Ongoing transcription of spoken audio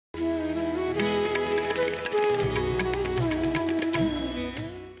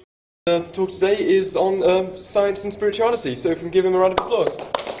Talk today is on science and spirituality, so if we can give him a round of applause.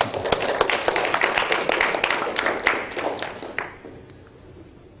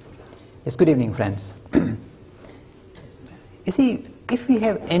 Yes, good evening, friends. You see, if we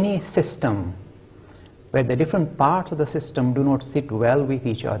have any system where the different parts of the system do not sit well with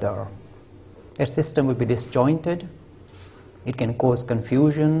each other, that system will be disjointed, it can cause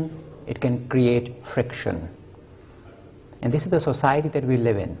confusion, it can create friction. And this is the society that we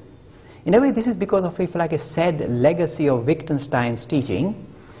live in. In a way, this is because of, if like, a sad legacy of Wittgenstein's teaching,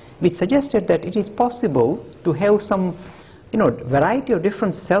 which suggested that it is possible to have some variety of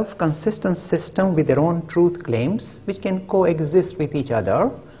different self-consistent systems with their own truth claims, which can coexist with each other,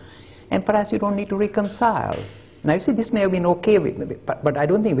 and perhaps you don't need to reconcile. Now, you see, this may have been okay, but I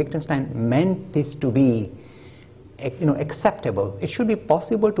don't think Wittgenstein meant this to be acceptable. It should be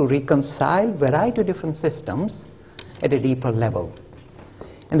possible to reconcile variety of different systems at a deeper level.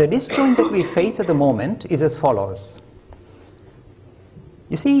 And the disjoint that we face at the moment is as follows.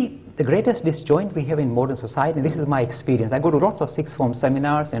 You see, the greatest disjoint we have in modern society, and this is my experience. I go to lots of sixth form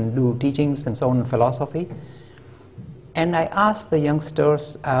seminars and do teachings and so on in philosophy. And I ask the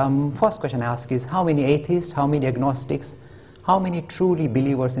youngsters, first question I ask is, how many atheists, how many agnostics, how many truly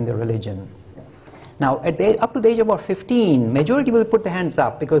believers in the religion? Now, up to the age of about 15, majority will put their hands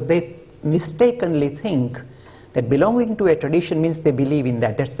up because they mistakenly think that belonging to a tradition means they believe in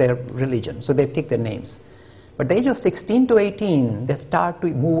that, that's their religion, so they take their names. But at the age of 16 to 18, they start to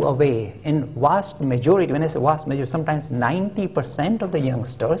move away, and vast majority, when I say vast majority, sometimes 90% of the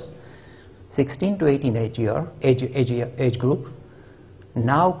youngsters, 16 to 18 age group,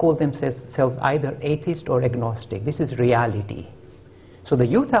 now call themselves either atheist or agnostic. This is reality. So the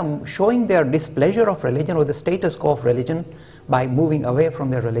youth are showing their displeasure of religion or the status quo of religion by moving away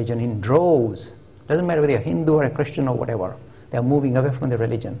from their religion in droves. Doesn't matter whether they're Hindu or a Christian or whatever, they're moving away from the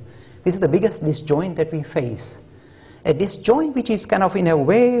religion. This is the biggest disjoint that we face. A disjoint which is kind of in a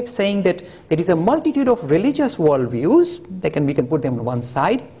way saying that there is a multitude of religious worldviews, we can put them on one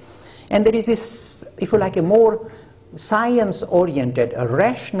side, and there is this, if you like, a more science-oriented,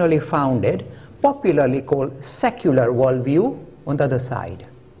 rationally founded, popularly called secular worldview on the other side.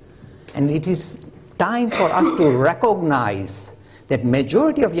 And it is time for us to recognize that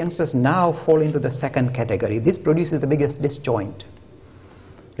majority of youngsters now fall into the second category. This produces the biggest disjoint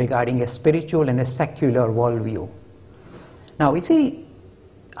regarding a spiritual and a secular worldview. Now, we see,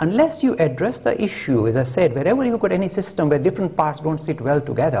 unless you address the issue, as I said, wherever you've got any system where different parts don't sit well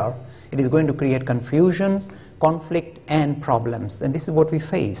together, it is going to create confusion, conflict, and problems. And this is what we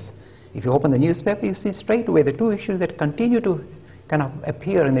face. If you open the newspaper, you see straight away the two issues that continue to kind of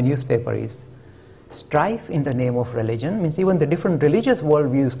appear in the newspaper is strife in the name of religion, means even the different religious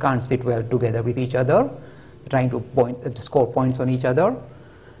worldviews can't sit well together with each other, trying to score points on each other.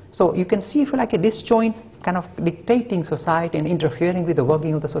 So you can see, if you like, a disjoint kind of dictating society and interfering with the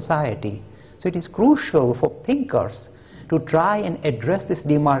working of the society. So it is crucial for thinkers to try and address this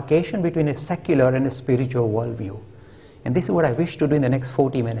demarcation between a secular and a spiritual worldview. And this is what I wish to do in the next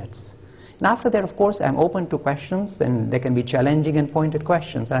 40 minutes. And after that, of course, I'm open to questions, and they can be challenging and pointed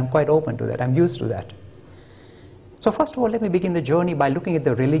questions, and I'm quite open to that. I'm used to that. So first of all, let me begin the journey by looking at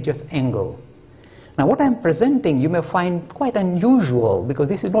the religious angle. Now, what I'm presenting you may find quite unusual, because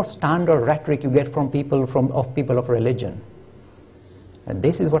this is not standard rhetoric you get from people of religion. And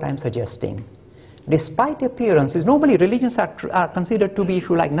this is what I'm suggesting. Despite appearances, normally religions are considered to be, if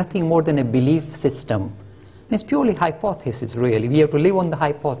you like, nothing more than a belief system. It's purely hypothesis, really. We have to live on the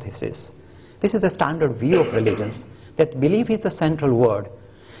hypothesis. This is the standard view of religions, that belief is the central word.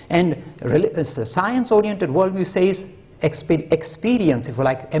 And the science-oriented worldview says experience, if you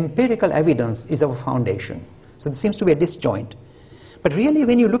like, empirical evidence is our foundation. So there seems to be a disjoint. But really,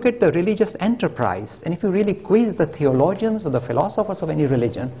 when you look at the religious enterprise, and if you really quiz the theologians or the philosophers of any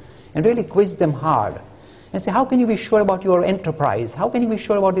religion, and really quiz them hard, and say, how can you be sure about your enterprise? How can you be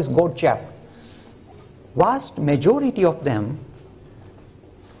sure about this God chap? Vast majority of them,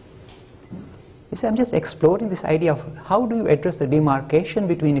 you see, I'm just exploring this idea of how do you address the demarcation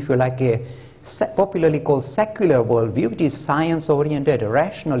between, if you like, a popularly called secular worldview, which is science-oriented,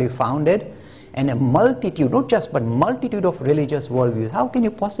 rationally founded, and a multitude, not just, but multitude of religious worldviews. How can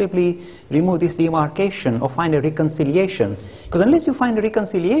you possibly remove this demarcation or find a reconciliation? Because unless you find a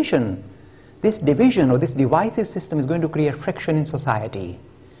reconciliation, this division or this divisive system is going to create friction in society.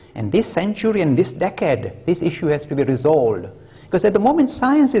 And this century and this decade, this issue has to be resolved. Because at the moment,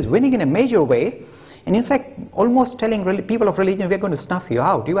 science is winning in a major way, and in fact, almost telling people of religion, we're going to snuff you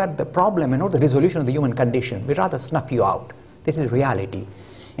out. You are the problem and not the resolution of the human condition. We'd rather snuff you out. This is reality.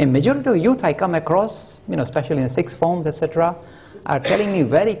 In majority of youth I come across, especially in sixth forms, etc., are telling me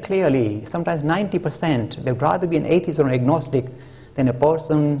very clearly, sometimes 90%, they'd rather be an atheist or an agnostic than a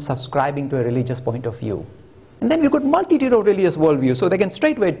person subscribing to a religious point of view. And then we've got multitude of religious worldviews, so they can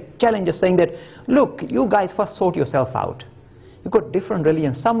straightway challenge us saying that, look, you guys first sort yourself out. You've got different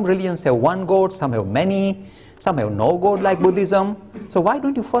religions. Some religions have one God, some have many, some have no God like Buddhism. So why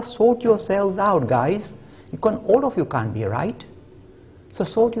don't you first sort yourselves out, guys? All of you can't be right. So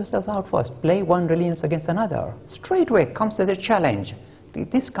sort yourselves out first. Play one religion against another. Straightway comes as a challenge.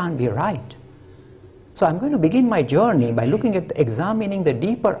 This can't be right. So I'm going to begin my journey by looking at examining the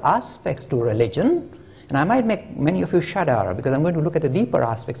deeper aspects to religion. And I might make many of you shudder because I'm going to look at the deeper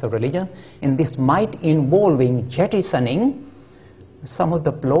aspects of religion, and this might involving jettisoning some of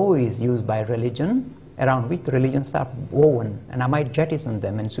the ploys used by religion around which religions are woven, and I might jettison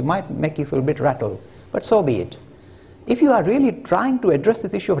them, and so it might make you feel a bit rattled, but so be it. If you are really trying to address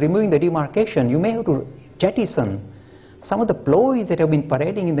this issue of removing the demarcation, you may have to jettison some of the ploys that have been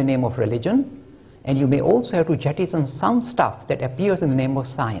parading in the name of religion, and you may also have to jettison some stuff that appears in the name of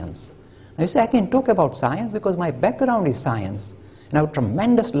science. Now you say, I can talk about science because my background is science, and I have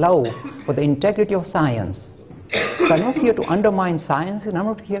tremendous love for the integrity of science. So I'm not here to undermine science, and I'm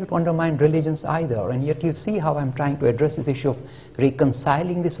not here to undermine religions either, and yet you see how I'm trying to address this issue of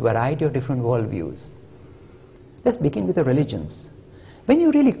reconciling this variety of different worldviews. Let's begin with the religions. When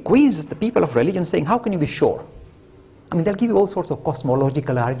you really quiz the people of religion saying, how can you be sure? I mean, they'll give you all sorts of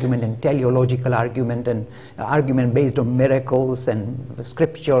cosmological argument and teleological argument and argument based on miracles and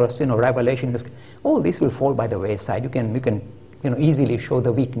scriptures, revelation. All this will fall by the wayside. You can easily show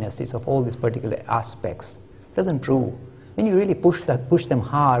the weaknesses of all these particular aspects. It isn't true. When you really push them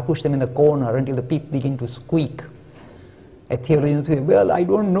hard, push them in the corner until the people begin to squeak. A theologian will say, well, I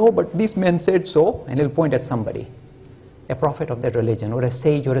don't know, but this man said so, and he'll point at somebody. A prophet of that religion, or a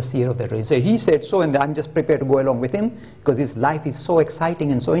sage or a seer of that religion. So he said so, and I'm just prepared to go along with him because his life is so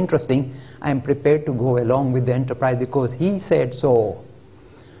exciting and so interesting. I'm prepared to go along with the enterprise because he said so.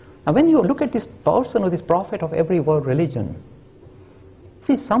 Now when you look at this person or this prophet of every world religion,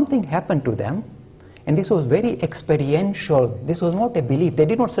 see, something happened to them, and this was very experiential. This was not a belief. They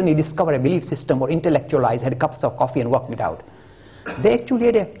did not suddenly discover a belief system or intellectualize, had cups of coffee and worked it out. They actually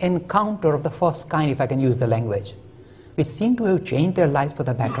had an encounter of the first kind, if I can use the language, which seemed to have changed their lives for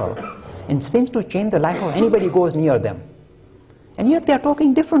the better, and seems to change the life of anybody who goes near them. And yet they are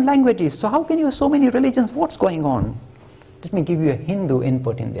talking different languages. So how can you have so many religions? What's going on? Let me give you a Hindu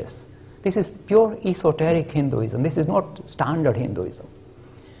input in this. This is pure esoteric Hinduism. This is not standard Hinduism.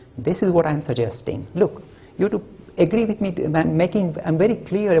 This is what I'm suggesting. Look, you have to agree with me. I'm very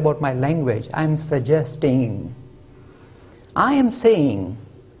clear about my language. I'm suggesting. I am saying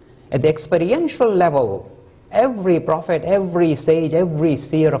at the experiential level, every prophet, every sage, every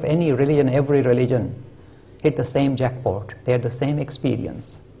seer of any religion, every religion hit the same jackpot. They had the same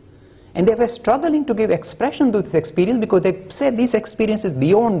experience. And they were struggling to give expression to this experience because they said this experience is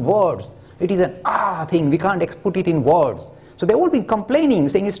beyond words. It is an thing, we can't put it in words. So they've all been complaining,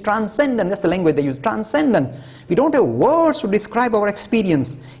 saying it's transcendent. That's the language they use, transcendent. We don't have words to describe our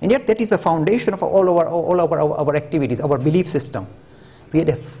experience. And yet that is the foundation of all our activities, our belief system. We had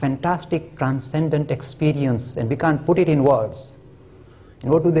a fantastic transcendent experience and we can't put it in words. And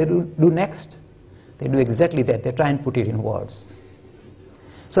what do they do next? They do exactly that. They try and put it in words.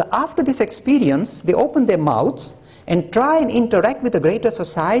 So after this experience, they open their mouths and try and interact with the greater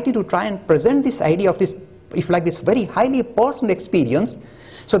society to try and present this idea of this, if like this very highly personal experience.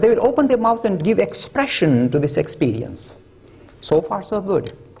 So they will open their mouths and give expression to this experience. So far so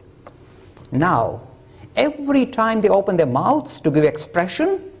good. Now, every time they open their mouths to give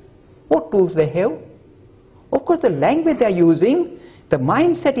expression, what tools they have? Of course, the language they are using, the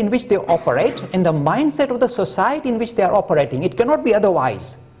mindset in which they operate, and the mindset of the society in which they are operating. It cannot be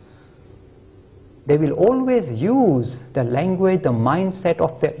otherwise. They will always use the language, the mindset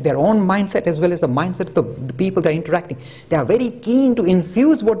of their own mindset as well as the mindset of the people they are interacting. They are very keen to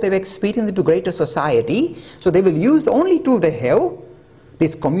infuse what they've experienced into greater society, so they will use the only tool they have,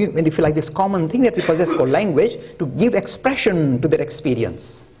 this if you like, this common thing that we possess called language, to give expression to their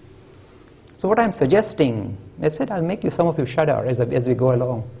experience. So what I'm suggesting, that's it, I'll make some of you shudder as we go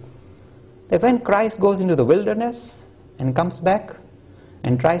along. That when Christ goes into the wilderness and comes back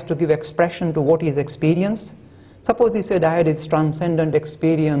and tries to give expression to what he has experienced, suppose he said, I had this transcendent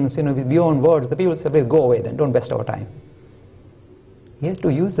experience, beyond words, the people say, well, go away then, don't waste our time. He has to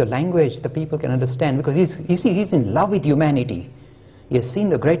use the language the people can understand, because he's in love with humanity. He has seen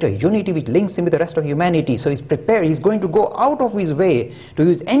the greater unity which links him with the rest of humanity, so he's prepared. He's going to go out of his way to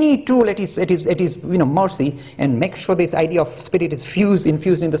use any tool at his mercy and make sure this idea of spirit is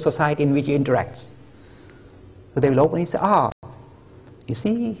infused in the society in which he interacts. So they will open and say, You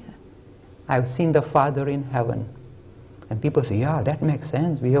see, I've seen the Father in heaven. And people say, yeah, that makes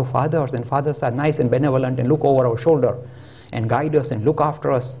sense. We have fathers, and fathers are nice and benevolent and look over our shoulder and guide us and look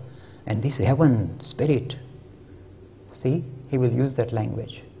after us. And this heaven spirit, see, he will use that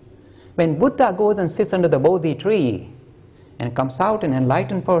language. When Buddha goes and sits under the Bodhi tree and comes out an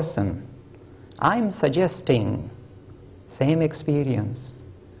enlightened person, I'm suggesting same experience,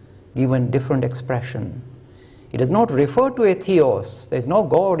 given different expression. He does not refer to a theos. There is no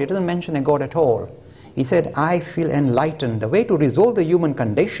God. He doesn't mention a God at all. He said, I feel enlightened. The way to resolve the human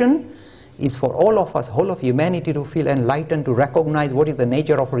condition is for all of us, whole of humanity, to feel enlightened, to recognize what is the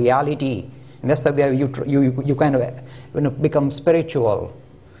nature of reality. And that's the way you kind of become spiritual.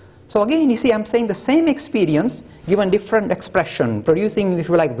 So again, you see, I'm saying the same experience given different expression, producing, if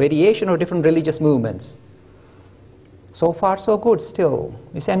you like, variation of different religious movements. So far, so good still.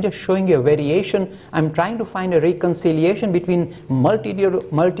 You see, I'm just showing you a variation. I'm trying to find a reconciliation between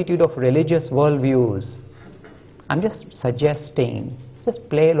multitude of religious worldviews. I'm just suggesting. Just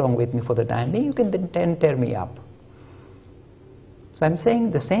play along with me for the time being. You can then tear me up. So I'm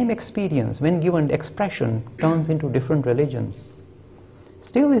saying the same experience, when given expression, turns into different religions.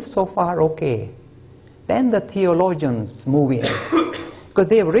 Still is so far okay. Then the theologians move in. Because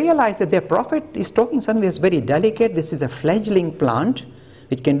they have realized that their prophet is talking something that's very delicate. This is a fledgling plant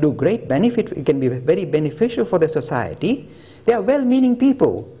which can do great benefit. It can be very beneficial for the society. They are well-meaning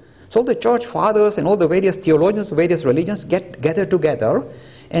people. So the church fathers and all the various theologians of various religions gather together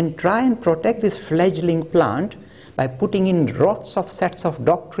and try and protect this fledgling plant by putting in lots of sets of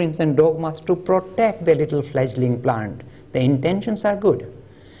doctrines and dogmas to protect the little fledgling plant. The intentions are good.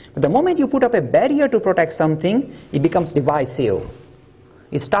 But the moment you put up a barrier to protect something, it becomes divisive.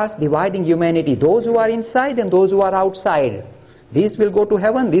 It starts dividing humanity, those who are inside and those who are outside. These will go to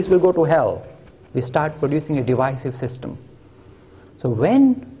heaven, these will go to hell. We start producing a divisive system. So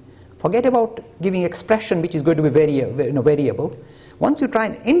forget about giving expression which is going to be variable. Once you try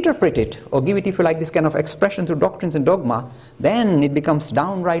and interpret it, or give it, if you like, this kind of expression through doctrines and dogma, then it becomes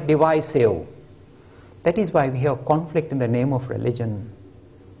downright divisive. That is why we have conflict in the name of religion.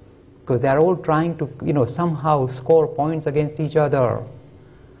 Because they are all trying to, somehow score points against each other.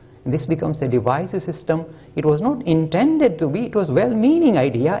 And this becomes a divisive system. It was not intended to be, it was well-meaning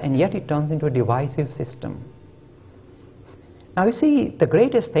idea, and yet it turns into a divisive system. Now you see, the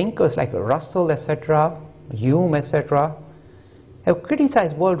greatest thinkers like Russell, etc., Hume, etc., have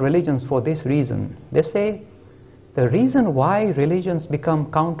criticized world religions for this reason. They say, the reason why religions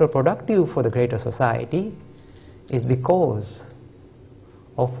become counterproductive for the greater society is because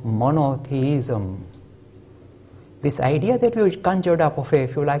of monotheism. This idea that we conjured up of,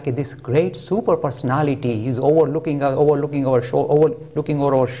 if you like, this great super personality is overlooking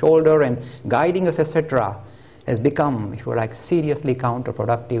over our shoulder and guiding us, etc., has become, if you like, seriously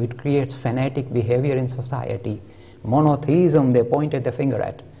counterproductive. It creates fanatic behavior in society. Monotheism, they pointed the finger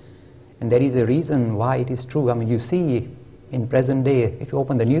at. And there is a reason why it is true. I mean, you see in present day, if you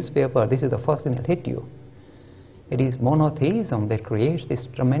open the newspaper, this is the first thing that hit you. It is monotheism that creates this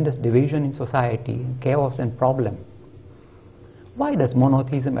tremendous division in society, chaos and problem. Why does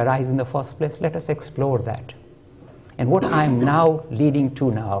monotheism arise in the first place? Let us explore that. And what I am now leading to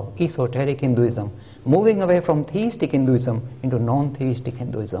now, esoteric Hinduism, moving away from theistic Hinduism into non-theistic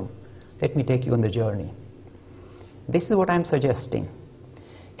Hinduism. Let me take you on the journey. This is what I am suggesting.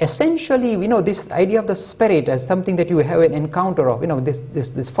 Essentially, this idea of the spirit as something that you have an encounter of,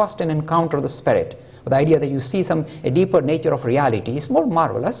 this first an encounter of the spirit, or the idea that you see a deeper nature of reality is more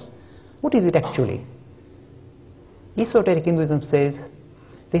marvelous. What is it actually? Esoteric Hinduism says,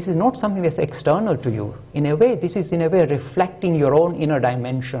 this is not something that's external to you. In a way, this is in a way reflecting your own inner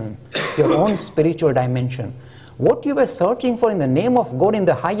dimension, your own spiritual dimension. What you were searching for in the name of God in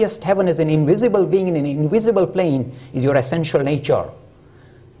the highest heaven as an invisible being in an invisible plane is your essential nature.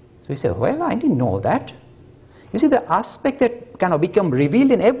 So you say, well, I didn't know that. You see, the aspect that kind of become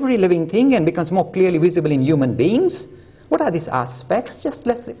revealed in every living thing and becomes more clearly visible in human beings, what are these aspects? Just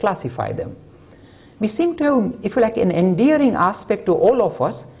let's classify them. We seem to have, if you like, an endearing aspect to all of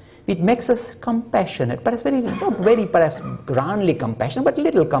us, which makes us compassionate, perhaps not very grandly compassionate, but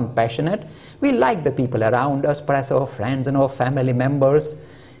little compassionate. We like the people around us, perhaps our friends and our family members,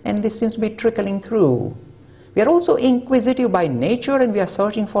 and this seems to be trickling through. We are also inquisitive by nature, and we are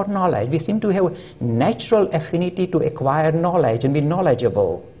searching for knowledge. We seem to have natural affinity to acquire knowledge and be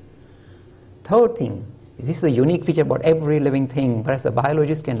knowledgeable. Third thing, this is the unique feature about every living thing, perhaps the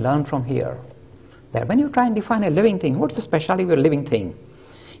biologists can learn from here. That when you try and define a living thing, what's the speciality of a living thing?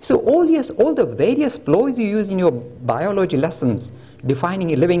 So all the various ploys you use in your biology lessons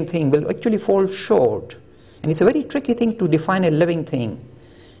defining a living thing will actually fall short, And it's a very tricky thing to define a living thing.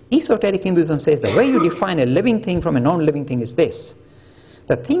 Esoteric Hinduism says the way you define a living thing from a non-living thing is this.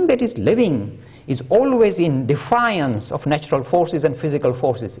 The thing that is living is always in defiance of natural forces and physical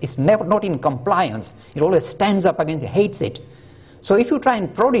forces. It's never not in compliance. It always stands up against it, hates it. So if you try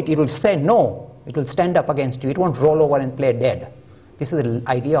and prod it, it will say no. It will stand up against you. It won't roll over and play dead. This is the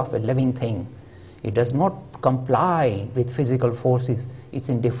idea of a living thing. It does not comply with physical forces. It's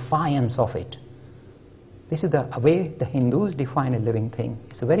in defiance of it. This is the way the Hindus define a living thing.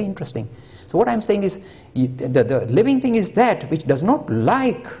 It's very interesting. So what I'm saying is, the living thing is that which does not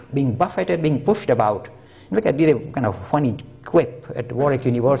like being buffeted, being pushed about. In fact, I did a kind of funny quip at Warwick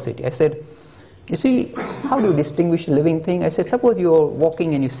University. I said, you see, how do you distinguish a living thing? I said, suppose you're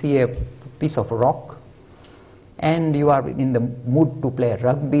walking and you see a piece of rock, and you are in the mood to play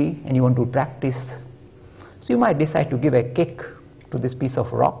rugby and you want to practice. So you might decide to give a kick to this piece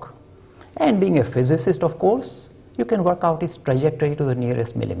of rock. And being a physicist, of course, you can work out its trajectory to the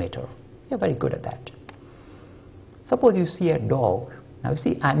nearest millimeter. You're very good at that. Suppose you see a dog. Now you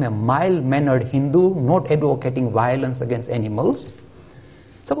see, I'm a mild-mannered Hindu, not advocating violence against animals.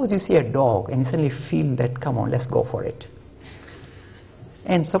 Suppose you see a dog and you suddenly feel that, come on, let's go for it.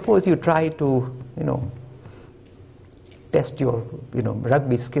 And suppose you try to, test your,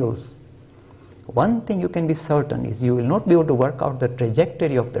 rugby skills. One thing you can be certain is you will not be able to work out the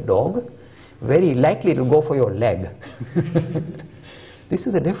trajectory of the dog. Very likely it will go for your leg. This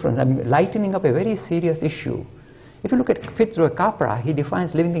is the difference. I'm lightening up a very serious issue. If you look at Fitzroy Capra, he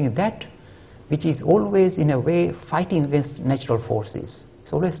defines living thing as that which is always in a way fighting against natural forces.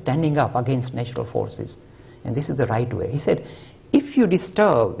 It's always standing up against natural forces. And this is the right way. He said, if you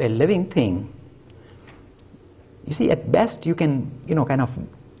disturb a living thing, you see, at best you can,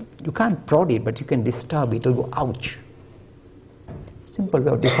 you can't prod it, but you can disturb it. It will go, ouch. Simple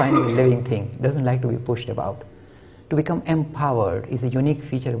way of defining a living thing. It doesn't like to be pushed about. To become empowered is a unique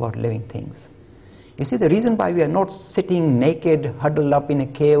feature about living things. You see, the reason why we are not sitting naked, huddled up in a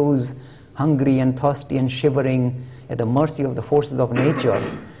caves, hungry and thirsty and shivering at the mercy of the forces of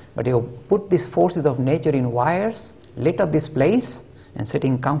nature, but you put these forces of nature in wires, lit up this place, and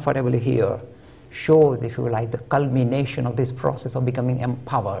sitting comfortably here, shows, if you like, the culmination of this process of becoming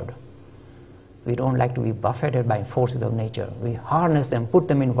empowered. We don't like to be buffeted by forces of nature. We harness them, put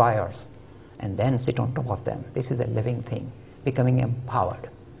them in wires, and then sit on top of them. This is a living thing, becoming empowered.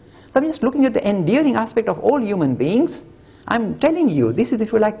 So I'm just looking at the endearing aspect of all human beings. I'm telling you, this is,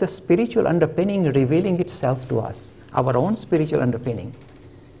 if you like, the spiritual underpinning revealing itself to us, our own spiritual underpinning.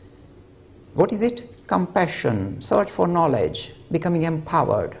 What is it? Compassion, search for knowledge, becoming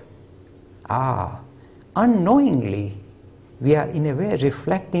empowered. Unknowingly, we are in a way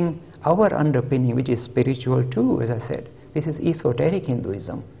reflecting our underpinning, which is spiritual too, as I said. This is esoteric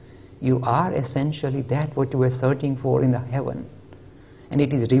Hinduism. You are essentially that what you were searching for in the heaven. And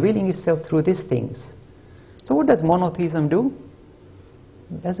it is revealing itself through these things. So what does monotheism do?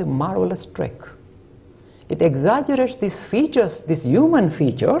 It does a marvelous trick. It exaggerates these features, these human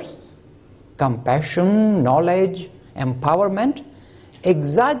features, compassion, knowledge, empowerment,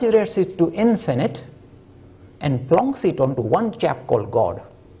 exaggerates it to infinite and plonks it onto one chap called God.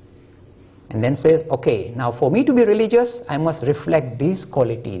 And then says, okay, now for me to be religious, I must reflect these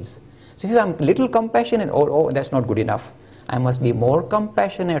qualities. So if I'm little compassionate, oh, that's not good enough. I must be more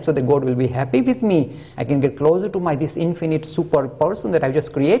compassionate so that God will be happy with me. I can get closer to this infinite super person that I've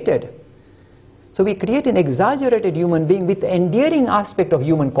just created. So we create an exaggerated human being with the endearing aspect of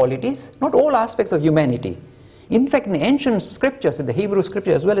human qualities, not all aspects of humanity. In fact, in the ancient scriptures, in the Hebrew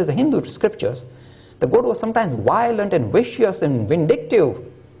scriptures as well as the Hindu scriptures, the God was sometimes violent and vicious and vindictive,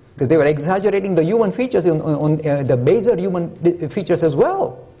 because they were exaggerating the human features on the baser human features as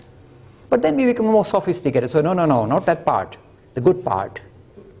well. But then we become more sophisticated. So no, not that part, the good part.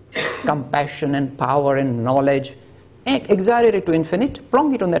 Compassion and power and knowledge, exaggerate it to infinite,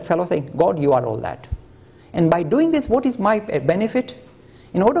 plonk it on that fellow saying, God, you are all that. And by doing this, what is my benefit?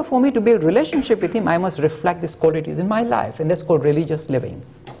 In order for me to build relationship with Him, I must reflect these qualities in my life, and that's called religious living.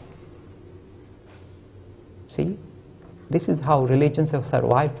 See? This is how religions have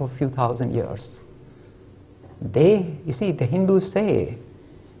survived for a few thousand years. You see, the Hindus say,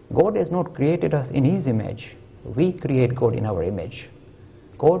 God has not created us in His image. We create God in our image.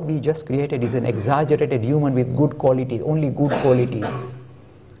 God we just created is an exaggerated human with good qualities, only good qualities.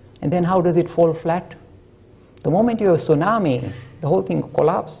 And then how does it fall flat? The moment you have a tsunami, the whole thing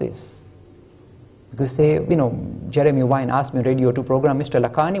collapses. Because Jeremy Vine asked me on radio to program, Mr.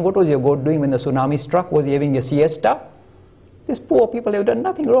 Lakhani, what was your God doing when the tsunami struck? Was he having a siesta? These poor people have done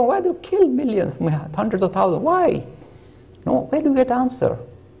nothing wrong. Why do you kill millions, hundreds of thousands? Why? No, where do you get the answer?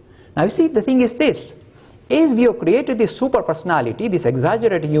 Now you see, the thing is this. is we have created this super personality, this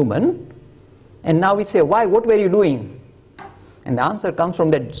exaggerated human, and now we say, why, what were you doing? And the answer comes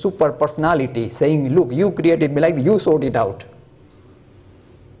from that super personality saying, look, you created me like this, you sort it out.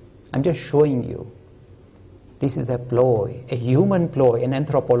 I'm just showing you. This is a ploy, a human ploy, an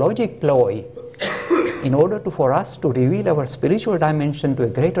anthropologic ploy, in order for us to reveal our spiritual dimension to a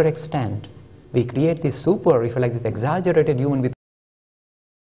greater extent. We create this super, if you like, this exaggerated human with